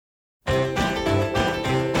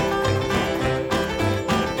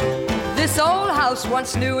house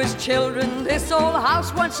once knew his children. This old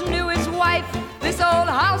house once knew his wife. This old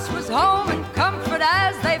house was home and comfort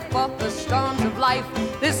as they fought the storms of life.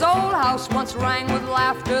 This old house once rang with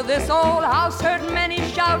laughter. This old house heard many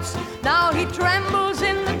shouts. Now he trembles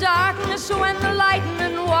in the darkness when the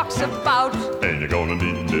lightning walks about. Ain't you gonna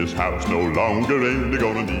need this house no longer? Ain't you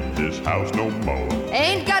gonna need this house no more?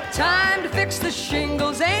 Ain't got time to fix the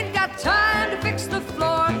shingles. Ain't got time to fix the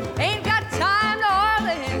floor. Ain't got time to oil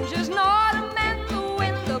the hinges nor to mend the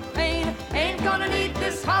window pane. Ain't gonna need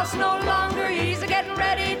this house no longer. He's getting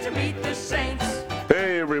ready to meet the saints.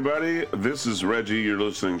 Hey everybody, this is Reggie. You're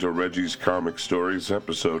listening to Reggie's Comic Stories,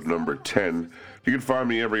 episode number 10. You can find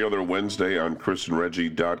me every other Wednesday on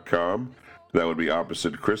chrisandreggie.com. That would be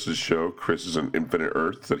opposite Chris's show. Chris is an Infinite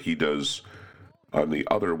Earth that he does on the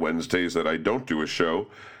other Wednesdays that I don't do a show.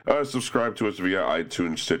 Subscribe to us via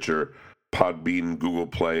iTunes, Stitcher, Podbean, Google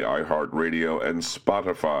Play, iHeartRadio, and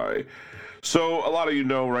Spotify. So a lot of you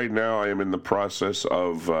know right now I am in the process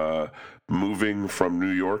of moving from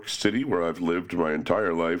New York City, where I've lived my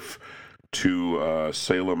entire life, to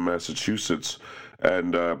Salem, Massachusetts.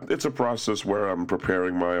 And it's a process where I'm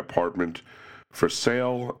preparing my apartment for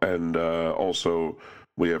sale, and also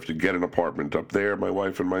we have to get an apartment up there, my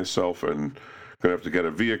wife and myself, and gonna have to get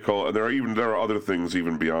a vehicle. And there are other things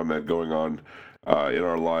even beyond that going on in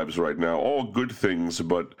our lives right now. All good things,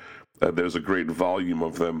 but there's a great volume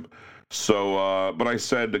of them. So, but I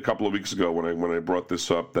said a couple of weeks ago when I brought this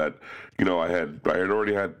up that, you know, I had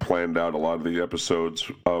already had planned out a lot of the episodes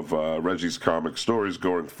of Reggie's Comic Stories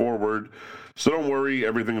going forward. So don't worry,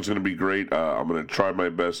 everything's going to be great. I'm going to try my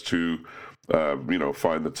best to,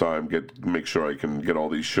 find the time, make sure I can get all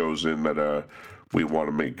these shows in that we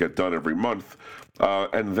want to get done every month.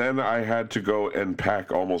 And then I had to go and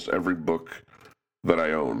pack almost every book that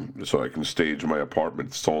I own so I can stage my apartment.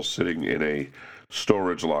 It's all sitting in a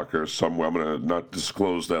storage locker somewhere. I'm going to not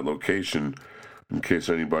disclose that location in case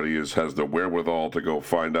anybody has the wherewithal to go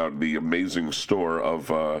find out the amazing store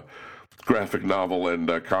of graphic novel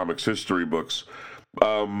and comics history books.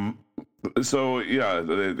 So yeah,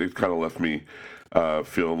 it kind of left me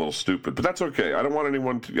feeling a little stupid, but that's okay. I don't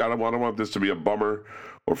want this to be a bummer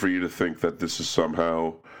or for you to think that this is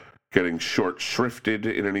somehow getting short shrifted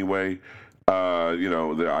in any way.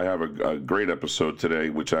 I have a great episode today,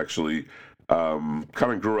 which actually kind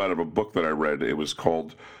of grew out of a book that I read. It was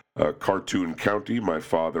called Cartoon County, My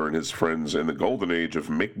Father and His Friends in the Golden Age of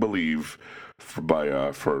Make-Believe,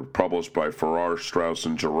 published by Farrar, Straus,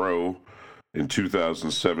 and Giroux in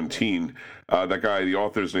 2017. That guy, the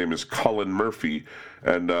author's name is Cullen Murphy,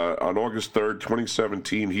 and on August 3rd,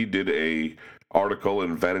 2017, he did a article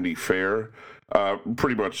in Vanity Fair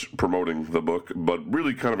pretty much promoting the book, but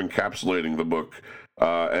really kind of encapsulating the book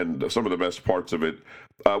and some of the best parts of it.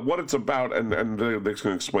 What it's about, and they're going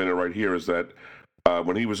to explain it right here, is that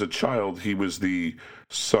when he was a child, he was the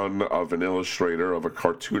son of an illustrator, of a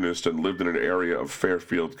cartoonist, and lived in an area of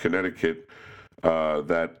Fairfield, Connecticut,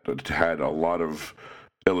 that had a lot of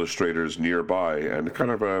illustrators nearby, and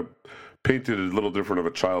kind of painted a little different of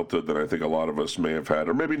a childhood than I think a lot of us may have had,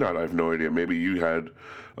 or maybe not. I have no idea. Maybe you had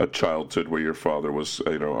a childhood where your father was,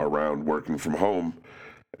 around working from home,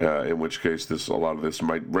 in which case a lot of this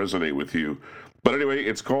might resonate with you. But anyway,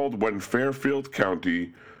 it's called When Fairfield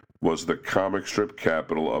County Was the Comic Strip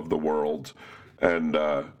Capital of the World. And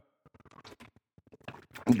a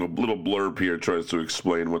little blurb here tries to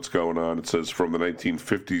explain what's going on. It says, from the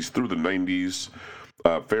 1950s through the 90s,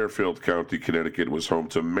 Fairfield County, Connecticut was home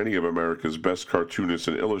to many of America's best cartoonists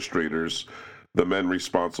and illustrators, the men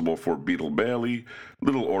responsible for Beetle Bailey,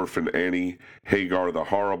 Little Orphan Annie, Hagar the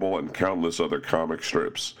Horrible, and countless other comic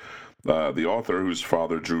strips. The author, whose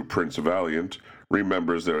father drew Prince Valiant,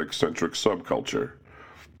 remembers their eccentric subculture.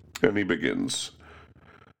 And he begins.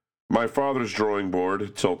 My father's drawing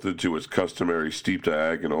board, tilted to its customary steep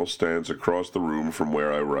diagonal, stands across the room from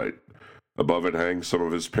where I write. Above it hang some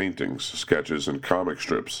of his paintings, sketches, and comic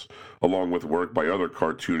strips, along with work by other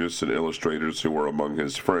cartoonists and illustrators who were among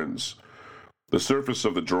his friends. The surface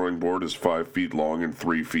of the drawing board is 5 feet long and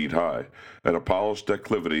 3 feet high, and a polished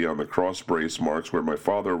declivity on the cross brace marks where my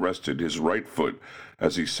father rested his right foot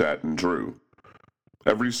as he sat and drew.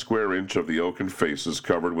 Every square inch of the oaken face is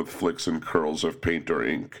covered with flicks and curls of paint or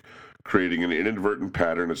ink, creating an inadvertent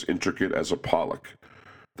pattern as intricate as a Pollock.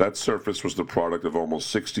 That surface was the product of almost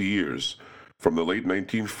 60 years, from the late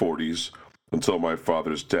 1940s until my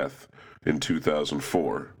father's death in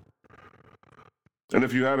 2004. And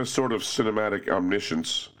if you had a sort of cinematic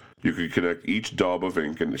omniscience, you could connect each daub of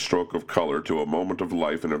ink and stroke of color to a moment of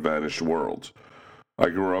life in a vanished world. I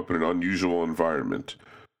grew up in an unusual environment.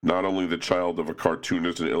 not only the child of a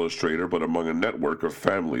cartoonist and illustrator, but among a network of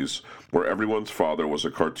families where everyone's father was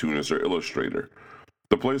a cartoonist or illustrator.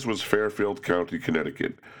 The place was Fairfield County,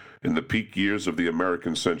 Connecticut. In the peak years of the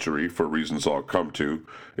American century, for reasons I'll come to,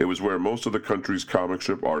 it was where most of the country's comic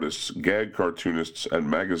strip artists, gag cartoonists, and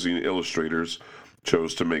magazine illustrators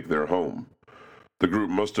chose to make their home. The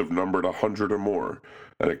group must have numbered 100 or more,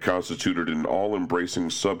 and it constituted an all-embracing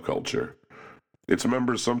subculture. Its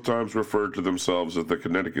members sometimes referred to themselves as the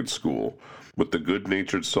Connecticut School, with the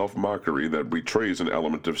good-natured self-mockery that betrays an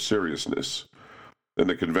element of seriousness. In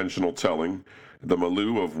the conventional telling, the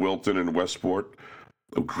milieu of Wilton and Westport,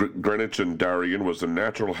 Greenwich and Darien was the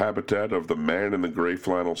natural habitat of the man in the gray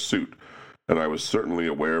flannel suit, and I was certainly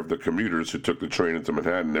aware of the commuters who took the train into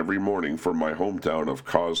Manhattan every morning from my hometown of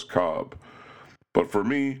Cos Cob. But for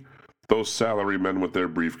me, those salarymen with their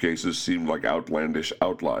briefcases seemed like outlandish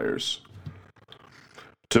outliers.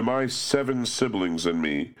 To my 7 siblings and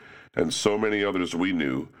me, and so many others we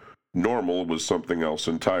knew, normal was something else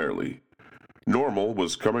entirely. Normal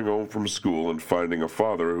was coming home from school and finding a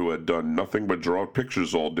father who had done nothing but draw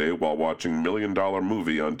pictures all day while watching $1 Million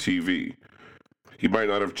Movie on TV. He might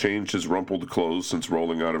not have changed his rumpled clothes since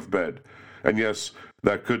rolling out of bed, and yes,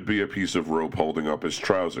 that could be a piece of rope holding up his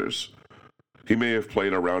trousers. He may have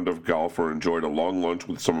played a round of golf or enjoyed a long lunch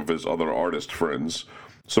with some of his other artist friends,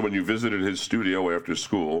 so when you visited his studio after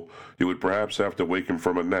school, you would perhaps have to wake him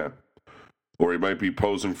from a nap. Or he might be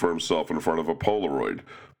posing for himself in front of a Polaroid,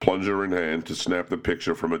 plunger in hand to snap the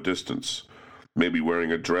picture from a distance. Maybe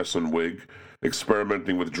wearing a dress and wig,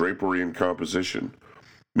 experimenting with drapery and composition.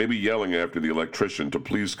 Maybe yelling after the electrician to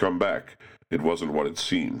please come back. It wasn't what it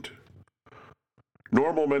seemed.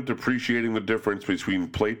 Normal meant appreciating the difference between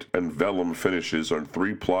plate and vellum finishes on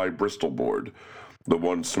 3-ply Bristol board, the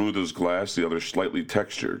one smooth as glass, the other slightly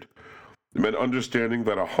textured. It meant understanding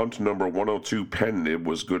that a Hunt number 102 pen nib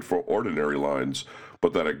was good for ordinary lines,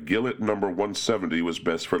 but that a Gillett number 170 was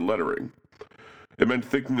best for lettering. It meant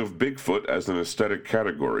thinking of Bigfoot as an aesthetic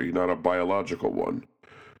category, not a biological one.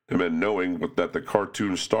 It meant knowing that the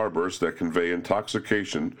cartoon starbursts that convey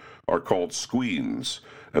intoxication are called squeens,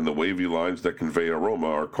 and the wavy lines that convey aroma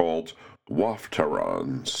are called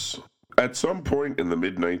waftarons. At some point in the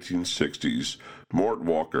mid-1960s, Mort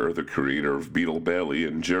Walker, the creator of Beetle Bailey,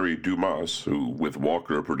 and Jerry Dumas, who with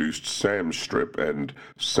Walker produced Sam's Strip and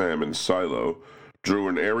Sam and Silo, drew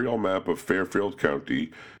an aerial map of Fairfield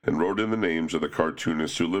County and wrote in the names of the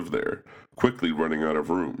cartoonists who lived there, quickly running out of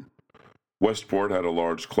room. Westport had a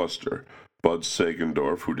large cluster. Bud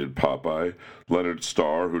Sagendorf, who did Popeye, Leonard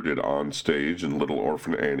Starr, who did On Stage and Little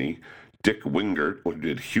Orphan Annie, Dick Wingert, who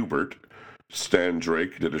did Hubert, Stan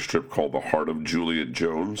Drake did a strip called The Heart of Juliet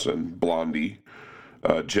Jones and Blondie,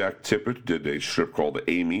 Jack Tippett did a strip called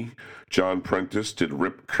Amy, John Prentice did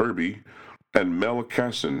Rip Kirby, and Mel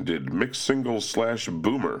Casson did Mixed Singles /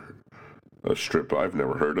 Boomer, a strip I've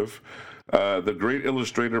never heard of. The great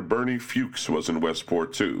illustrator Bernie Fuchs was in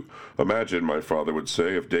Westport, too. Imagine, my father would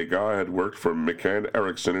say, if Degas had worked for McCann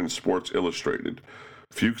Erickson in Sports Illustrated.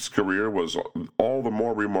 Fuchs' career was all the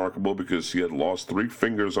more remarkable because he had lost 3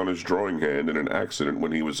 fingers on his drawing hand in an accident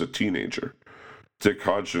when he was a teenager. Dick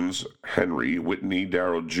Hodgins, Henry, Whitney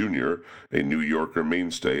Darrow Jr., a New Yorker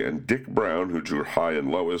mainstay, and Dick Brown, who drew High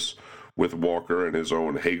and Lois, with Walker and his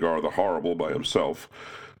own Hagar the Horrible by himself,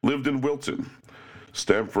 lived in Wilton.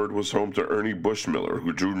 Stamford was home to Ernie Bushmiller,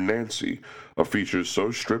 who drew Nancy, a feature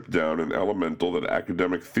so stripped down and elemental that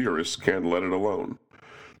academic theorists can't let it alone.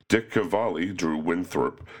 Dick Cavalli drew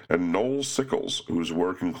Winthrop, and Noel Sickles, whose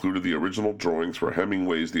work included the original drawings for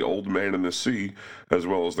Hemingway's The Old Man and the Sea, as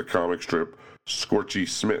well as the comic strip Scorchy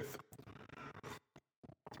Smith.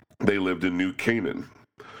 They lived in New Canaan.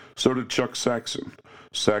 So did Chuck Saxon.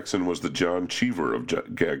 Saxon was the John Cheever of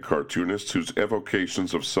gag cartoonists whose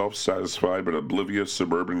evocations of self-satisfied but oblivious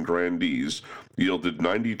suburban grandees yielded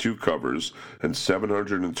 92 covers and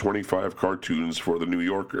 725 cartoons for The New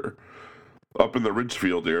Yorker. Up in the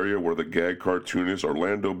Ridgefield area were the gag cartoonists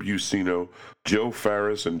Orlando Bucino, Joe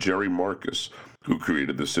Farris, and Jerry Marcus, who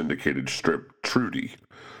created the syndicated strip Trudy.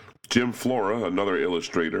 Jim Flora, another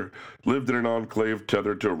illustrator, lived in an enclave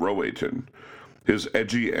tethered to Rowayton. His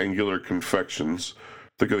edgy, angular confections,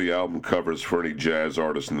 think of the album covers for any jazz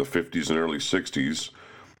artist in the 50s and early 60s,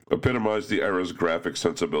 epitomized the era's graphic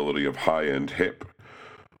sensibility of high-end hip.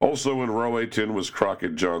 Also in Rowayton was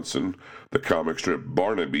Crockett Johnson, the comic strip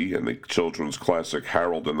Barnaby, and the children's classic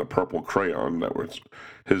Harold and the Purple Crayon, that was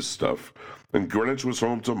his stuff. And Greenwich was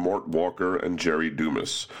home to Mort Walker and Jerry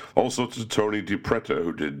Dumas, also to Tony DiPreta,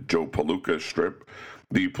 who did Joe Palooka's strip,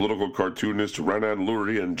 the political cartoonist Renan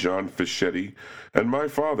Lurie and John Fischetti, and my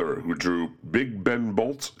father, who drew Big Ben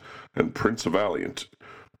Bolt and Prince Valiant.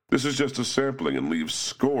 This is just a sampling and leaves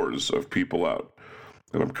scores of people out.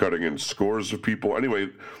 And I'm cutting in scores of people. Anyway,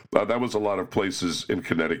 that was a lot of places in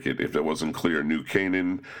Connecticut, if that wasn't clear. New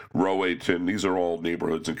Canaan, Rowayton, these are all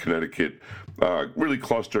neighborhoods in Connecticut, really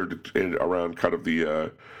clustered around kind of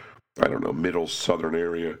the, middle southern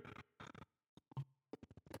area.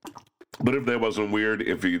 But if that wasn't weird,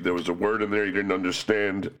 if there was a word in there you didn't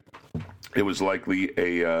understand, it was likely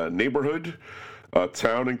a neighborhood, a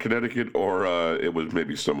town in Connecticut, or it was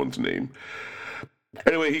maybe someone's name.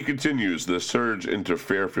 Anyway, he continues, the surge into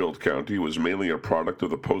Fairfield County was mainly a product of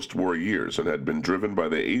the post-war years and had been driven by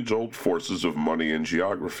the age-old forces of money and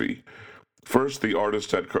geography. First, the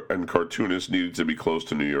artists and cartoonists needed to be close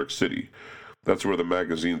to New York City. That's where the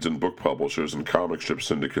magazines and book publishers and comic strip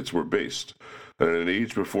syndicates were based. And in an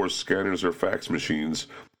age before scanners or fax machines,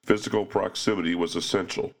 physical proximity was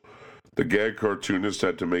essential. The gag cartoonists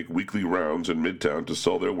had to make weekly rounds in Midtown to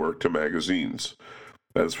sell their work to magazines.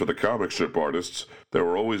 As for the comic strip artists, they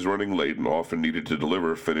were always running late and often needed to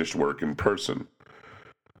deliver finished work in person.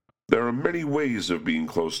 There are many ways of being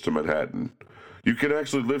close to Manhattan. You can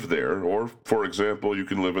actually live there, or, for example, you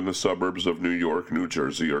can live in the suburbs of New York, New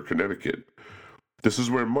Jersey, or Connecticut. This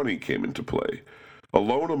is where money came into play.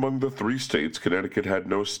 Alone among the 3 states, Connecticut had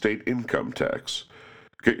no state income tax.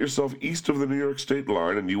 Get yourself east of the New York state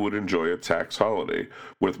line and you would enjoy a tax holiday,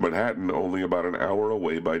 with Manhattan only about an hour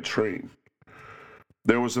away by train.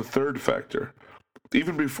 There was a third factor.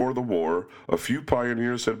 Even before the war, a few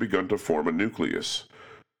pioneers had begun to form a nucleus.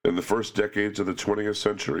 In the first decades of the 20th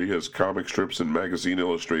century, as comic strips and magazine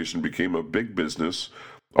illustration became a big business,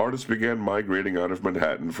 artists began migrating out of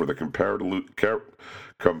Manhattan for the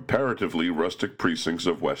comparatively rustic precincts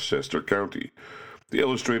of Westchester County. The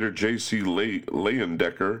illustrator J.C.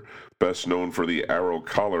 Leyendecker, best known for The Arrow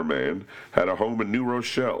Collar Man, had a home in New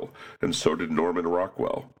Rochelle, and so did Norman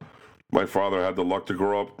Rockwell. My father had the luck to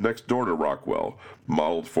grow up next door to Rockwell,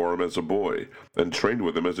 modeled for him as a boy, and trained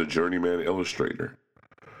with him as a journeyman illustrator.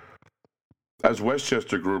 As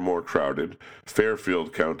Westchester grew more crowded,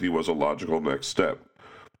 Fairfield County was a logical next step.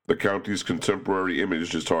 The county's contemporary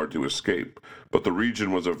image is hard to escape, but the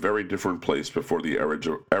region was a very different place before the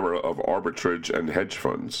era of arbitrage and hedge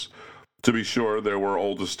funds. To be sure, there were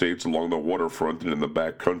old estates along the waterfront and in the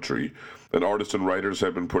back country, and artists and writers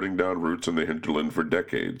had been putting down roots in the hinterland for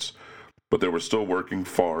decades. But there were still working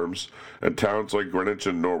farms, and towns like Greenwich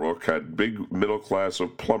and Norwalk had big middle class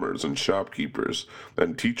of plumbers and shopkeepers,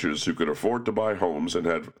 and teachers who could afford to buy homes and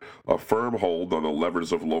had a firm hold on the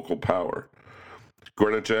levers of local power.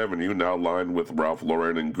 Greenwich Avenue, now lined with Ralph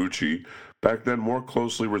Lauren and Gucci, back then more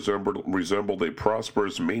closely resembled a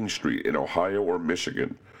prosperous Main Street in Ohio or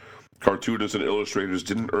Michigan. Cartoonists and illustrators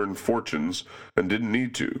didn't earn fortunes and didn't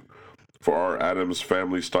need to. For our Addams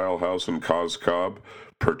Family Style house in Cos Cob,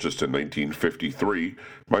 purchased in 1953,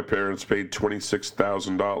 my parents paid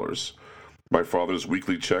 $26,000. My father's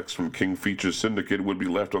weekly checks from King Features Syndicate would be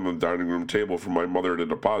left on the dining room table for my mother to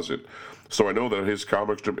deposit, so I know that his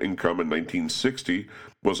comic strip income in 1960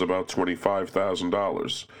 was about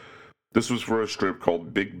 $25,000. This was for a strip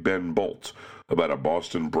called Big Ben Bolt, about a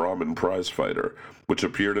Boston Brahmin prizefighter, which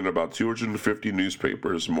appeared in about 250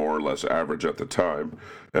 newspapers, more or less average at the time,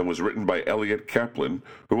 and was written by Elliot Kaplan,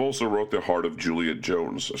 who also wrote The Heart of Juliet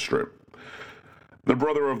Jones, a strip. The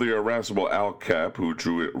brother of the irascible Al Cap, who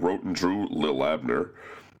wrote and drew Lil Abner.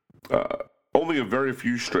 Only a very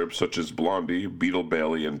few strips, such as Blondie, Beetle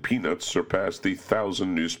Bailey, and Peanuts, surpassed the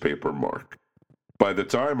 1,000 newspaper mark. By the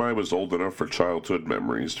time I was old enough for childhood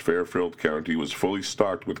memories, Fairfield County was fully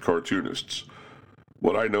stocked with cartoonists.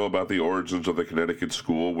 What I know about the origins of the Connecticut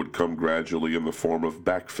school would come gradually in the form of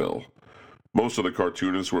backfill. Most of the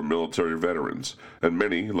cartoonists were military veterans, and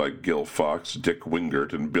many, like Gil Fox, Dick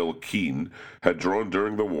Wingert, and Bill Keene, had drawn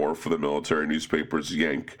during the war for the military newspapers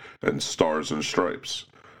Yank and Stars and Stripes.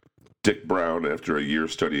 Dick Brown, after a year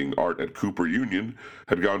studying art at Cooper Union,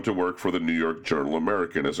 had gone to work for the New York Journal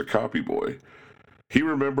American as a copy boy. He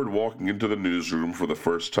remembered walking into the newsroom for the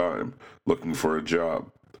first time, looking for a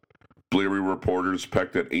job. Bleary reporters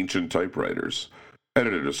pecked at ancient typewriters.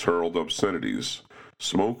 Editors hurled obscenities.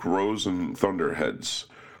 Smoke rose in thunderheads.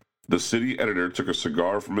 The city editor took a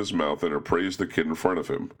cigar from his mouth and appraised the kid in front of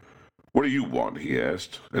him. "What do you want?" he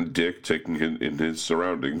asked, and Dick, taking him in his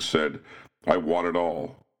surroundings, said, "I want it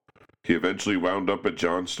all." He eventually wound up at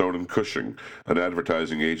Johnstone and Cushing, an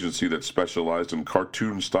advertising agency that specialized in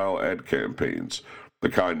cartoon-style ad campaigns, the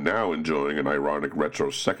kind now enjoying an ironic retro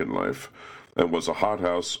second life, and was a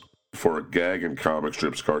hothouse for gag and comic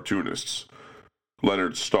strips cartoonists.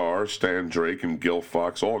 Leonard Starr, Stan Drake, and Gil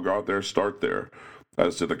Fox all got their start there,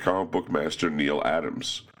 as did the comic book master Neal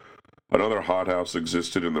Adams. Another hothouse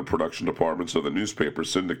existed in the production departments of the newspaper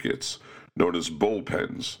syndicates, known as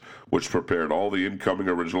bullpens, which prepared all the incoming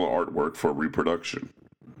original artwork for reproduction.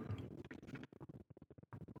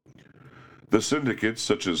 The syndicates,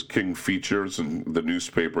 such as King Features and the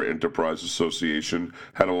Newspaper Enterprise Association,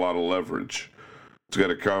 had a lot of leverage. To get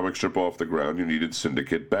a comic strip off the ground, you needed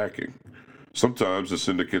syndicate backing. Sometimes the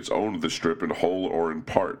syndicates owned the strip in whole or in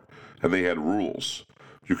part, and they had rules.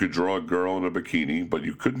 You could draw a girl in a bikini, but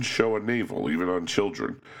you couldn't show a navel, even on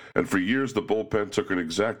children. And for years, the bullpen took an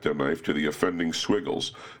X-Acto knife to the offending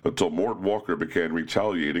Squiggles, until Mort Walker began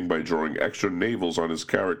retaliating by drawing extra navels on his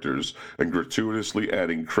characters and gratuitously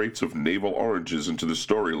adding crates of navel oranges into the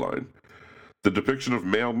storyline. The depiction of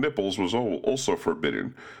male nipples was also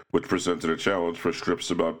forbidden, which presented a challenge for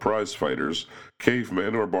strips about prize fighters,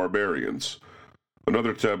 cavemen, or barbarians.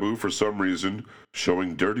 Another taboo, for some reason,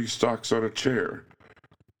 showing dirty socks on a chair.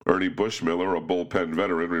 Ernie Bushmiller, a bullpen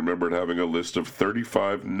veteran, remembered having a list of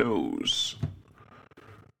 35 no's.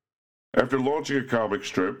 After launching a comic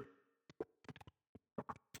strip,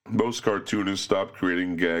 most cartoonists stopped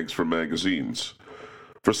creating gags for magazines.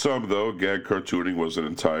 For some, though, gag cartooning was an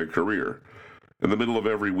entire career. In the middle of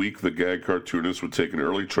every week, the gag cartoonist would take an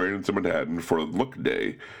early train into Manhattan for a look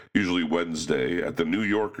day, usually Wednesday, at the New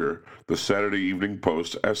Yorker, the Saturday Evening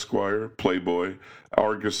Post, Esquire, Playboy,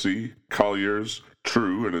 Argosy, Collier's,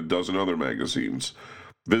 True, and a dozen other magazines,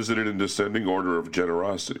 visited in descending order of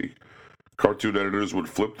generosity. Cartoon editors would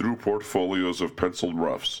flip through portfolios of penciled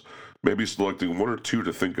roughs, maybe selecting one or two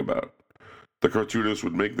to think about. The cartoonists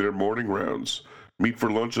would make their morning rounds, meet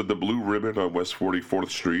for lunch at the Blue Ribbon on West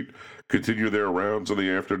 44th Street, continue their rounds in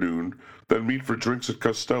the afternoon, then meet for drinks at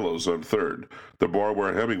Costello's on 3rd, the bar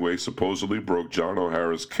where Hemingway supposedly broke John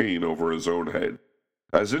O'Hara's cane over his own head.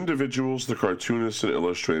 As individuals, the cartoonists and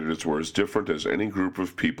illustrators were as different as any group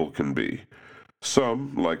of people can be.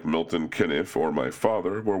 Some, like Milton Caniff or my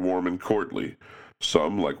father, were warm and courtly.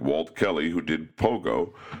 Some, like Walt Kelly, who did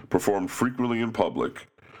Pogo, performed frequently in public,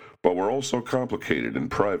 but were also complicated in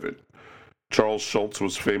private. Charles Schultz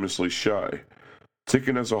was famously shy.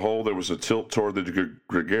 Taken as a whole, there was a tilt toward the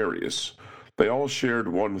gregarious. They all shared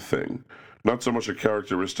one thing, not so much a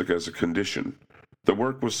characteristic as a condition. The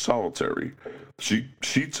work was solitary.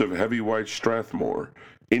 Sheets of heavy white Strathmore,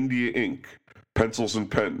 India ink, pencils and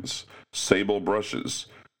pens, sable brushes,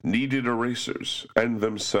 kneaded erasers, and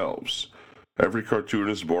themselves. Every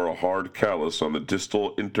cartoonist bore a hard callus on the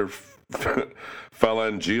distal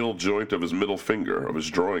interphalangeal joint of his middle finger, of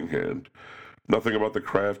his drawing hand. Nothing about the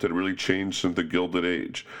craft had really changed since the Gilded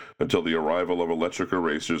Age, until the arrival of electric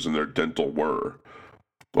erasers and their dental whir.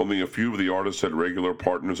 Only a few of the artists had regular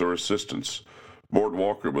partners or assistants. Mort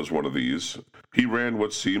Walker was one of these. He ran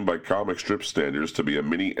what seemed by comic strip standards to be a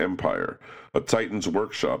mini empire, a Titan's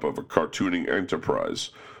workshop of a cartooning enterprise,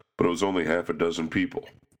 but it was only half a dozen people.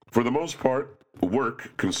 For the most part,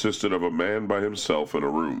 work consisted of a man by himself in a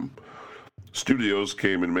room. Studios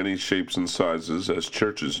came in many shapes and sizes, as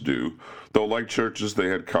churches do, though like churches they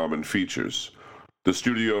had common features. The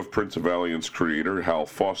studio of Prince Valiant's creator, Hal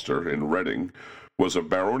Foster, in Reading, was a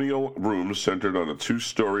baronial room centered on a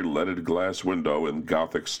 2-story leaded glass window in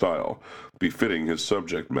Gothic style, befitting his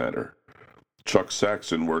subject matter. Chuck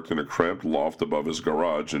Saxon worked in a cramped loft above his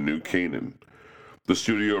garage in New Canaan. The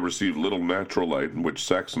studio received little natural light, in which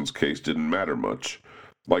Saxon's case didn't matter much.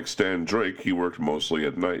 Like Stan Drake, he worked mostly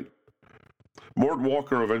at night. Mort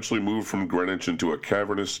Walker eventually moved from Greenwich into a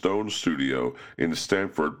cavernous stone studio in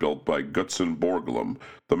Stamford built by Gutzon Borglum,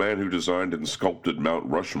 the man who designed and sculpted Mount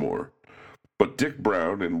Rushmore. But Dick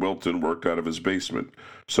Brown in Wilton worked out of his basement,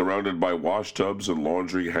 surrounded by washtubs and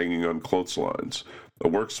laundry hanging on clotheslines, a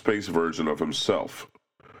workspace version of himself.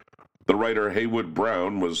 The writer Haywood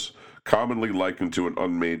Brown was commonly likened to an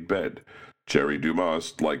unmade bed. Jerry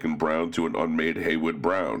Dumas likened Brown to an unmade Haywood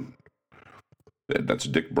Brown. That's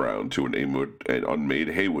Dick Brown to an unmade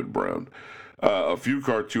Haywood Brown. A few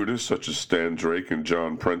cartoonists, such as Stan Drake and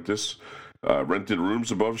John Prentice, rented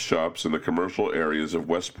rooms above shops in the commercial areas of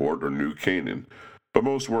Westport or New Canaan, but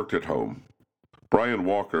most worked at home. Brian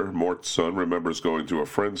Walker, Mort's son, remembers going to a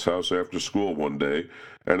friend's house after school one day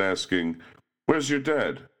and asking, "Where's your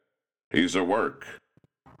dad?" "He's at work."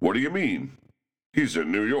 "What do you mean?" "He's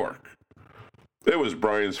in New York." It was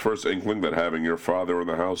Brian's first inkling that having your father in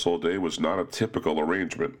the house all day was not a typical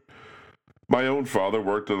arrangement. My own father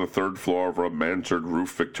worked on the 3rd floor of a mansard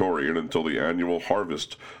roof Victorian until the annual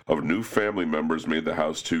harvest of new family members made the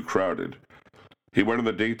house too crowded. He went on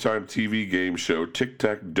the daytime TV game show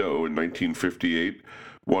Tic-Tac-Dough in 1958,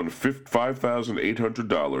 won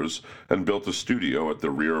 $5,800, and built a studio at the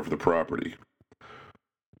rear of the property.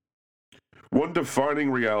 One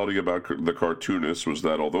defining reality about the cartoonists was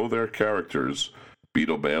that although their characters,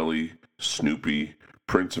 Beetle Bailey, Snoopy,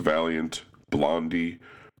 Prince Valiant, Blondie,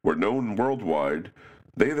 were known worldwide,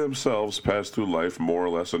 they themselves passed through life more or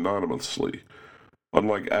less anonymously.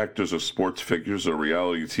 Unlike actors or sports figures or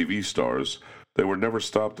reality TV stars, they were never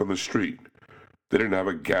stopped on the street. They didn't have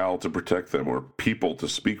a gal to protect them or people to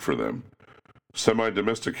speak for them.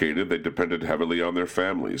 Semi-domesticated, they depended heavily on their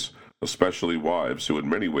families, especially wives who in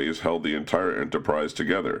many ways held the entire enterprise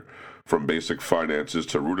together, from basic finances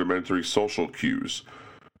to rudimentary social cues.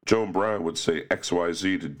 Joan Brown would say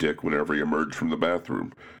XYZ to Dick whenever he emerged from the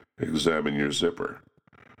bathroom. Examine your zipper.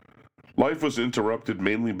 Life was interrupted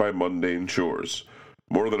mainly by mundane chores.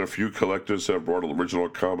 More than a few collectors have brought original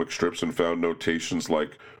comic strips and found notations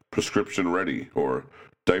like prescription ready or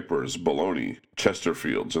diapers, baloney,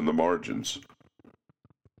 Chesterfields in the margins.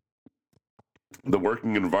 The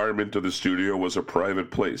working environment of the studio was a private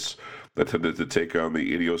place that tended to take on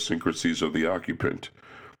the idiosyncrasies of the occupant.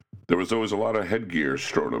 There was always a lot of headgear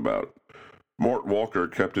strewn about. Mort Walker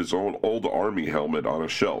kept his own old army helmet on a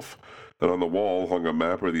shelf, and on the wall hung a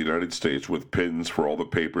map of the United States with pins for all the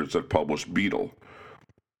papers that published Beetle.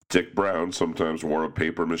 Dick Brown sometimes wore a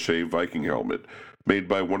papier-mâché Viking helmet, made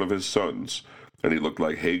by one of his sons, and he looked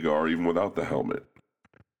like Hagar even without the helmet.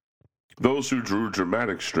 Those who drew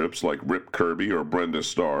dramatic strips like Rip Kirby or Brenda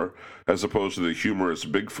Starr, as opposed to the humorous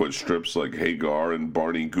Bigfoot strips like Hagar and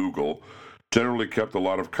Barney Google, generally kept a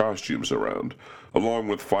lot of costumes around, along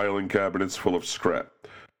with filing cabinets full of scrap,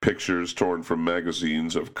 pictures torn from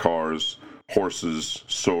magazines of cars, horses,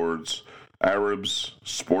 swords, Arabs,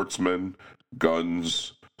 sportsmen,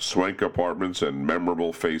 guns, swank apartments, and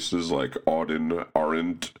memorable faces like Auden,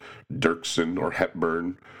 Arendt, Dirksen, or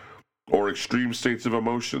Hepburn, or extreme states of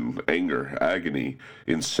emotion, anger, agony,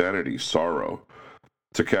 insanity, sorrow,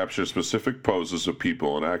 to capture specific poses of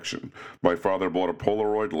people in action. My father bought a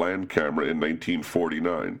Polaroid land camera in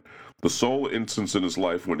 1949, the sole instance in his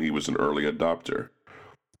life when he was an early adopter.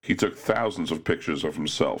 He took thousands of pictures of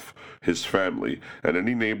himself, his family, and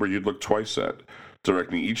any neighbor you'd look twice at,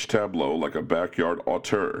 directing each tableau like a backyard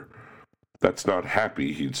auteur. That's not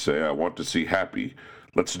happy, he'd say. I want to see happy.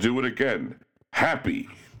 Let's do it again. Happy!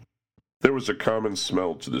 There was a common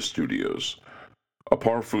smell to the studios. A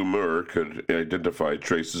parfumeur could identify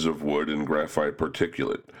traces of wood and graphite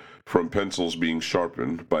particulate, from pencils being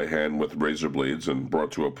sharpened by hand with razor blades and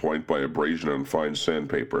brought to a point by abrasion on fine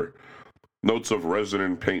sandpaper, notes of resin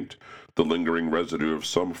and paint, the lingering residue of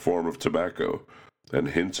some form of tobacco, and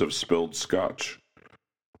hints of spilled scotch.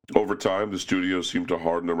 Over time, the studios seemed to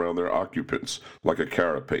harden around their occupants like a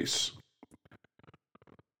carapace.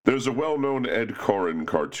 There's a well-known Ed Koren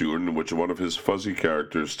cartoon in which one of his fuzzy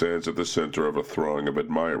characters stands at the center of a throng of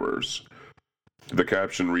admirers. The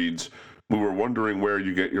caption reads, "We were wondering where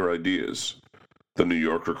you get your ideas. The New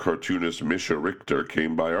Yorker cartoonist Misha Richter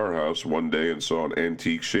came by our house one day and saw an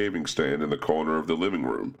antique shaving stand in the corner of the living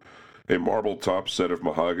room, a marble-top set of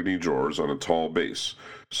mahogany drawers on a tall base,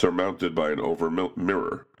 surmounted by an oval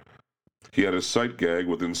mirror. He had a sight gag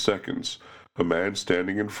within seconds, a man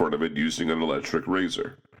standing in front of it using an electric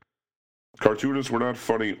razor. Cartoonists were not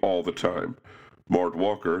funny all the time. Mort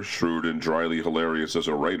Walker, shrewd and dryly hilarious as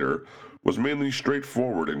a writer, was mainly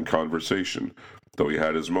straightforward in conversation, though he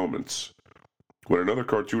had his moments. When another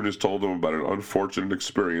cartoonist told him about an unfortunate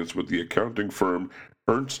experience with the accounting firm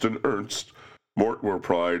Ernst & Ernst, Mort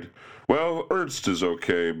replied, "Well, Ernst is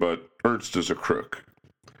okay, but Ernst is a crook."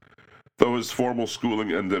 Though his formal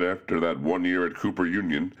schooling ended after that 1 year at Cooper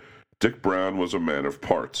Union, Dick Brown was a man of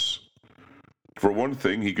parts. For one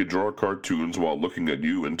thing, he could draw cartoons while looking at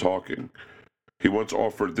you and talking. He once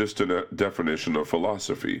offered this definition of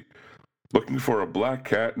philosophy: looking for a black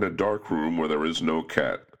cat in a dark room where there is no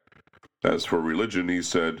cat. As for religion, he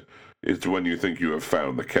said, it's when you think you have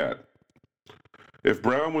found the cat. If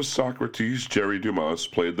Brown was Socrates, Jerry Dumas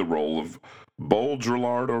played the role of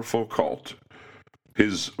Baudrillard or Foucault.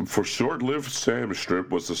 His for short-lived Sam strip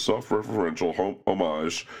was a self-referential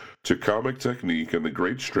homage to comic technique and the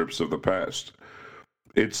great strips of the past.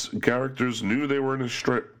 Its characters knew they were in a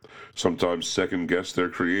strip, sometimes second-guessed their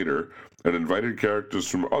creator, and invited characters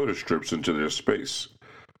from other strips into their space.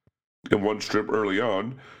 In one strip early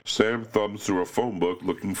on, Sam thumbed through a phone book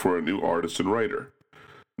looking for a new artist and writer.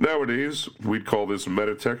 Nowadays, we'd call this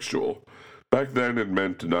metatextual. Back then, it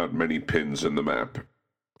meant not many pins in the map.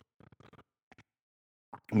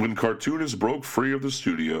 When cartoonists broke free of the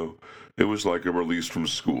studio, it was like a release from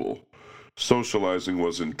school. Socializing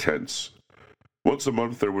was intense. Once a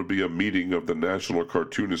month there would be a meeting of the National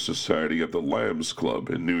Cartoonist Society at the Lambs Club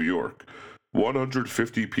in New York.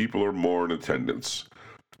 150 people or more in attendance.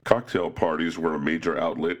 Cocktail parties were a major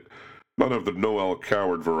outlet, None of the Noel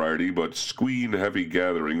Coward variety, but squeen-heavy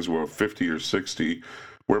gatherings were 50 or 60,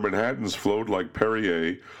 where Manhattans flowed like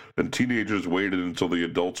Perrier, and teenagers waited until the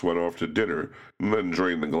adults went off to dinner and then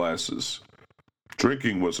drained the glasses.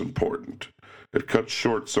 Drinking was important. It cut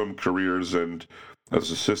short some careers and,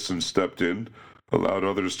 as assistants stepped in, allowed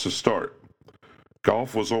others to start.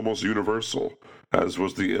 Golf was almost universal, as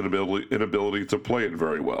was the inability to play it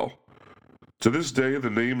very well. To this day, the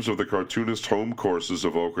names of the cartoonist home courses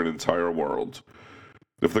evoke an entire world.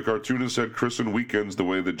 If the cartoonist had christened weekends the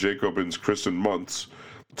way the Jacobins christened months,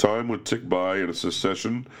 time would tick by in a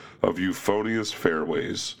succession of euphonious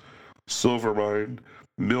fairways. Silvermine,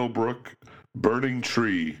 Millbrook, Burning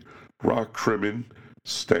Tree, Rock Crimmin,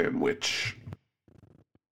 Stanwich.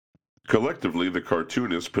 Collectively, the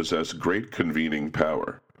cartoonists possess great convening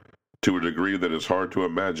power, to a degree that is hard to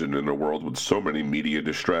imagine in a world with so many media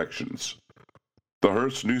distractions. The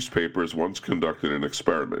Hearst newspapers once conducted an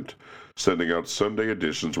experiment, sending out Sunday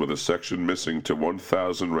editions with a section missing to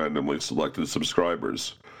 1,000 randomly selected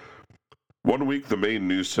subscribers. One week the main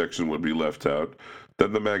news section would be left out,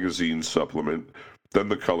 then the magazine supplement, then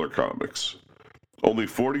the color comics. Only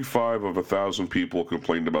 45 of 1,000 people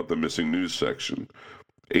complained about the missing news section.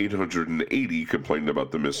 880 complained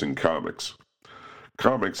about the missing comics.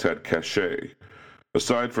 Comics had cachet.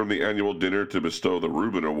 Aside from the annual dinner to bestow the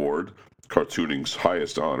Reuben Award, cartooning's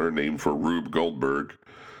highest honor, named for Rube Goldberg,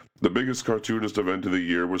 the biggest cartoonist event of the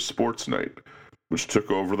year was Sports Night, which took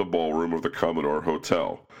over the ballroom of the Commodore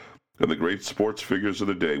Hotel, and the great sports figures of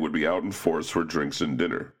the day would be out in force for drinks and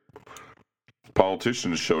dinner.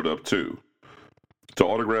 Politicians showed up too. To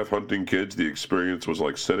autograph hunting kids, the experience was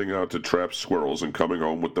like setting out to trap squirrels and coming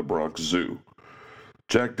home with the Bronx Zoo.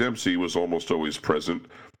 Jack Dempsey was almost always present,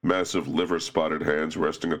 massive liver-spotted hands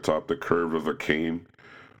resting atop the curve of a cane.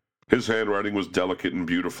 His handwriting was delicate and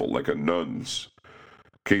beautiful, like a nun's.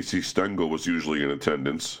 Casey Stengel was usually in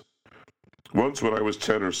attendance. Once when I was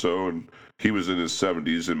 10 or so, and he was in his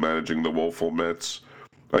 70s and managing the woeful Mets,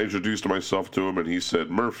 I introduced myself to him and he said,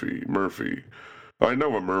 Murphy. I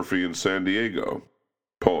know a Murphy in San Diego.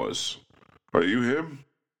 Pause. Are you him?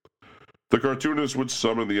 The cartoonist would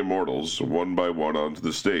summon the immortals, one by one, onto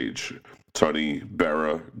the stage. Tunney,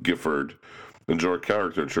 Barra, Gifford, and draw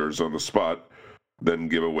caricatures on the spot, then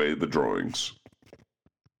give away the drawings.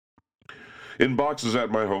 In boxes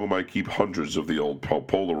at my home, I keep hundreds of the old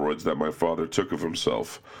Polaroids that my father took of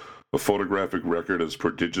himself, a photographic record as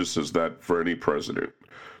prodigious as that for any president,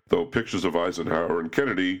 though pictures of Eisenhower and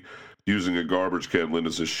Kennedy using a garbage can lid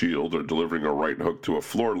as a shield or delivering a right hook to a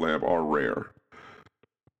floor lamp are rare.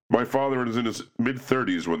 My father is in his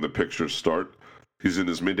mid-30s when the pictures start. He's in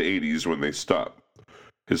his mid-80s when they stop.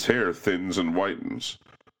 His hair thins and whitens.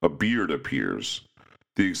 A beard appears.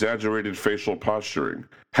 The exaggerated facial posturing,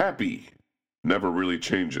 happy, never really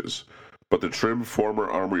changes, but the trim former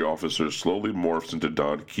Army officer slowly morphs into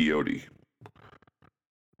Don Quixote.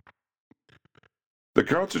 The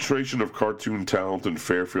concentration of cartoon talent in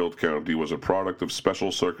Fairfield County was a product of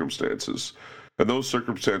special circumstances, and those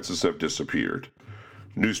circumstances have disappeared.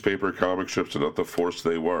 Newspaper comic strips are not the force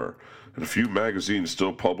they were, and few magazines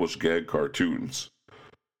still publish gag cartoons.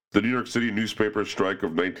 The New York City newspaper strike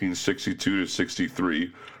of 1962 to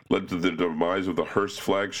 63 led to the demise of the Hearst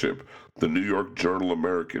flagship, the New York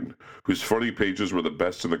Journal-American, whose funny pages were the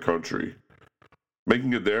best in the country.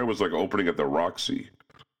 Making it there was like opening at the Roxy.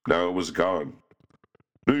 Now it was gone.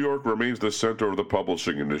 New York remains the center of the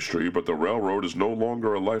publishing industry, but the railroad is no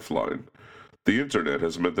longer a lifeline. The internet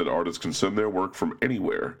has meant that artists can send their work from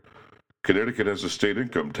anywhere. Connecticut has a state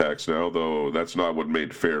income tax now, though that's not what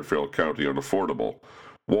made Fairfield County unaffordable.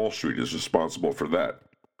 Wall Street is responsible for that.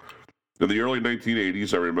 In the early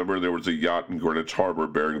 1980s, I remember there was a yacht in Greenwich Harbor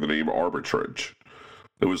bearing the name Arbitrage.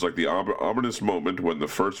 It was like the ominous moment when the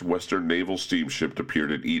first Western naval steamship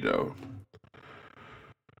appeared at Edo.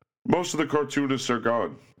 Most of the cartoonists are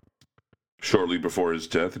gone. Shortly before his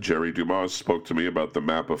death, Jerry Dumas spoke to me about the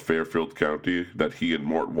map of Fairfield County that he and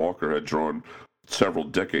Mort Walker had drawn several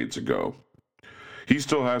decades ago. He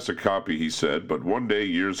still has a copy, he said, but one day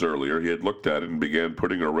years earlier he had looked at it and began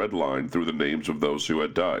putting a red line through the names of those who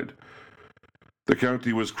had died. The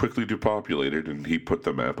county was quickly depopulated, and he put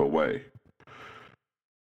the map away.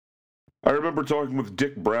 I remember talking with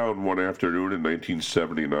Dick Brown one afternoon in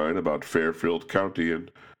 1979 about Fairfield County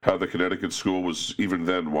and how the Connecticut school was even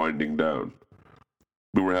then winding down.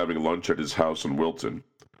 We were having lunch at his house in Wilton.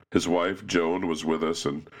 His wife, Joan, was with us,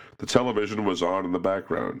 and the television was on in the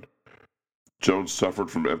background. Joan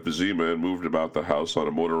suffered from emphysema and moved about the house on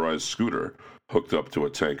a motorized scooter, hooked up to a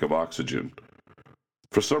tank of oxygen.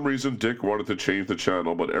 For some reason, Dick wanted to change the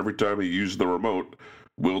channel, but every time he used the remote,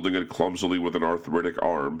 wielding it clumsily with an arthritic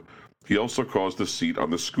arm, he also caused the seat on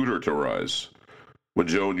the scooter to rise. When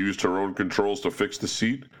Joan used her own controls to fix the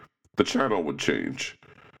seat, the channel would change.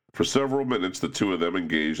 For several minutes, the two of them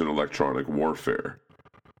engaged in electronic warfare.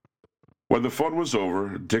 When the fun was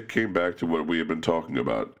over, Dick came back to what we had been talking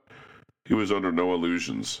about. He was under no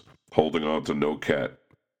illusions, holding on to no cat.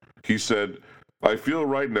 He said, "I feel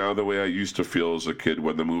right now the way I used to feel as a kid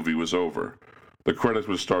when the movie was over. The credits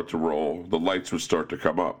would start to roll, the lights would start to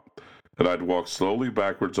come up, and I'd walk slowly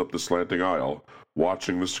backwards up the slanting aisle,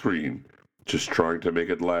 watching the screen, just trying to make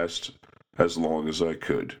it last as long as I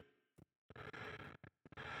could."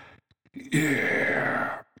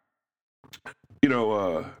 Yeah.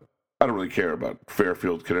 I don't really care about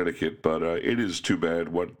Fairfield, Connecticut, but it is too bad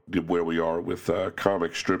where we are with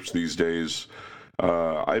comic strips these days.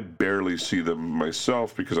 I barely see them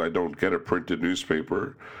myself because I don't get a printed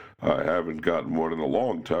newspaper. I haven't gotten one in a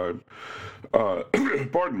long time.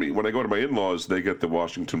 Pardon me. When I go to my in-laws, they get the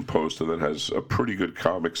Washington Post, and that has a pretty good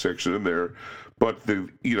comic section in there. But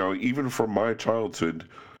even from my childhood,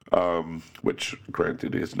 which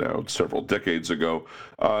granted is now several decades ago,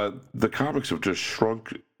 the comics have just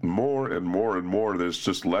shrunk more and more and more. There's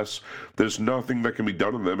just less. There's nothing that can be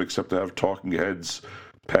done in them except to have talking heads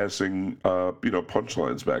passing,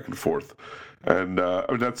 punchlines back and forth. And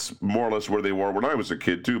that's more or less where they were when I was a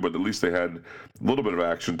kid too. But at least they had a little bit of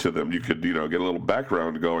action to them. You could, get a little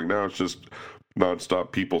background going. Now it's just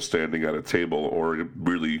nonstop people standing at a table or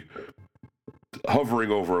really hovering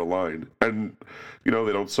over a line. And they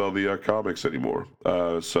don't sell the comics anymore.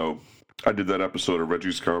 So I did that episode of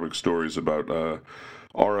Reggie's Comic Stories about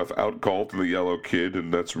R.F. Outcalt and the Yellow Kid,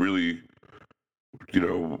 and that's really,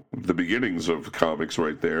 the beginnings of comics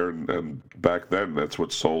right there. And back then, that's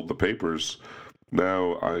what sold the papers.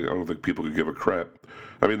 Now, I don't think people could give a crap.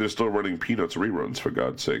 I mean, they're still running Peanuts reruns, for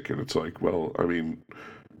God's sake. And it's like, well, I mean,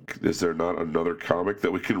 is there not another comic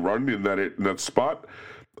that we can run in that spot?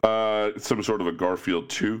 Some sort of a Garfield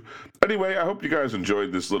 2. Anyway, I hope you guys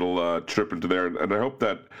enjoyed this little trip into there, and I hope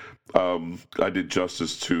that I did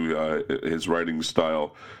justice to his writing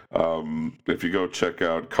style. If you go check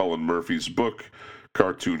out Cullen Murphy's book,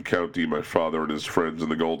 Cartoon County, My Father and His Friends in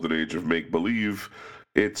the Golden Age of Make-Believe,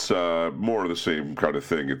 it's more of the same kind of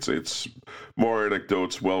thing. It's more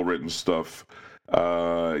anecdotes, well-written stuff.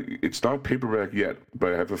 It's not paperback yet,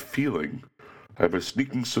 but I have a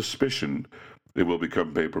sneaking suspicion it will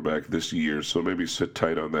become paperback this year, so maybe sit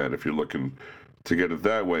tight on that if you're looking to get it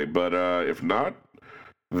that way. But if not,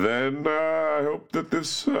 then I hope that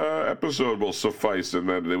this episode will suffice and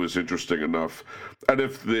that it was interesting enough. And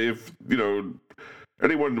if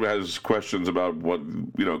anyone has questions about what,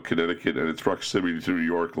 Connecticut and its proximity to New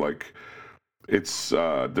York, like, it's,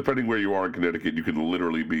 depending where you are in Connecticut, you can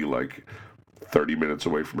literally be, 30 minutes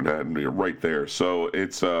away from Manhattan. You're right there. So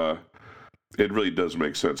it's, it really does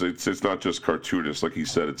make sense. It's not just cartoonists, like he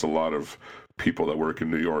said. It's a lot of people that work in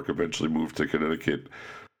New York eventually move to Connecticut.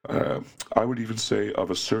 I would even say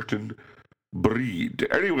of a certain breed.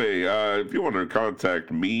 Anyway, if you want to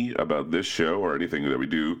contact me about this show or anything that we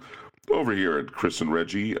do over here at Chris and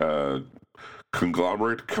Reggie,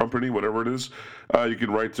 conglomerate company, whatever it is, you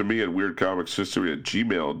can write to me at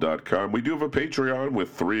weirdcomicshistory@gmail.com. We do have a Patreon with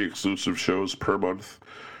 3 exclusive shows per month.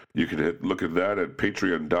 You can look at that at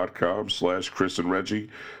patreon.com/Chris and Reggie.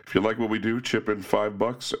 If you like what we do, chip in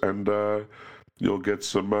 $5 and you'll get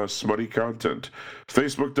some smutty content.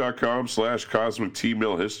 Facebook.com/Cosmic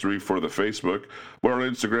T-Mill History for the Facebook. We're on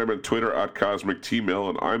Instagram and Twitter at Cosmic T-Mill,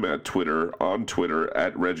 and I'm on Twitter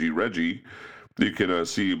at Reggie. You can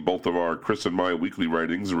see both of our Chris and my weekly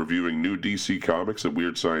writings reviewing new DC comics at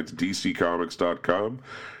WeirdScienceDCComics.com.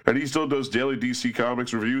 And he still does daily DC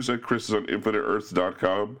Comics reviews at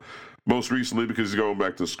ChrisIsOnInfiniteEarths.com. Most recently, because he's going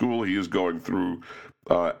back to school, he is going through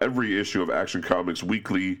every issue of Action Comics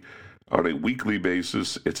Weekly on a weekly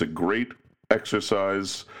basis. It's a great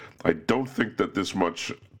exercise. I don't think that this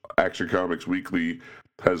much Action Comics Weekly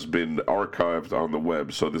has been archived on the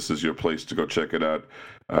web, so this is your place to go check it out,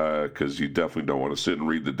 because you definitely don't want to sit and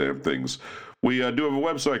read the damn things. We do have a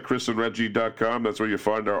website, chrisandreggie.com. That's where you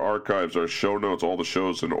find our archives, our show notes, all the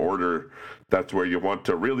shows in order. That's where you want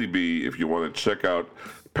to really be if you want to check out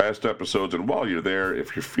past episodes. And while you're there,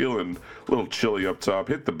 if you're feeling a little chilly up top,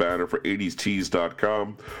 hit the banner for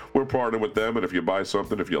 80stees.com. We're partnering with them, and if you buy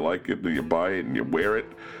something, if you like it, and you buy it and you wear it,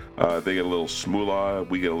 they get a little smoolah,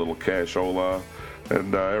 we get a little cashola,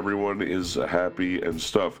 and everyone is happy and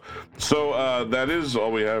stuff. So that is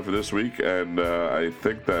all we have for this week, and I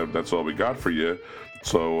think that's all we got for you.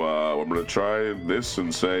 So I'm going to try this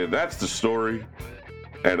and say, that's the story,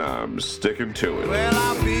 and I'm sticking to it. Well,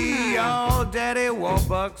 I'll be your daddy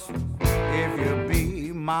Warbucks if you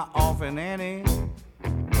be my orphan Annie.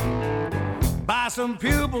 Buy some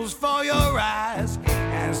pupils for your eyes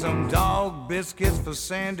and some dog biscuits for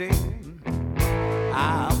Sandy.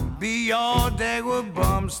 I'll be your Dagwood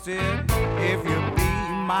Bumstead if you be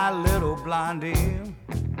my little blondie.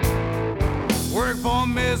 Work for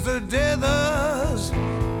Mr. Dithers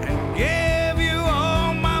and give you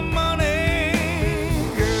all my money.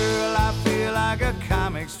 Girl, I feel like a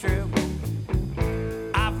comic strip.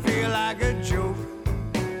 I feel like a joke.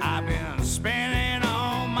 I've been spending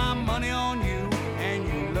all my money on you, and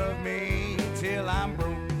you love me till I'm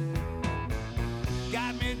broke.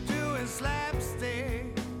 Got me doing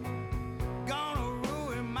slapstick, gonna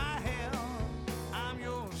ruin my health. I'm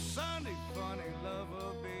your Sunday funny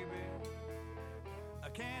lover, baby. I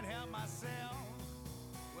can't help myself.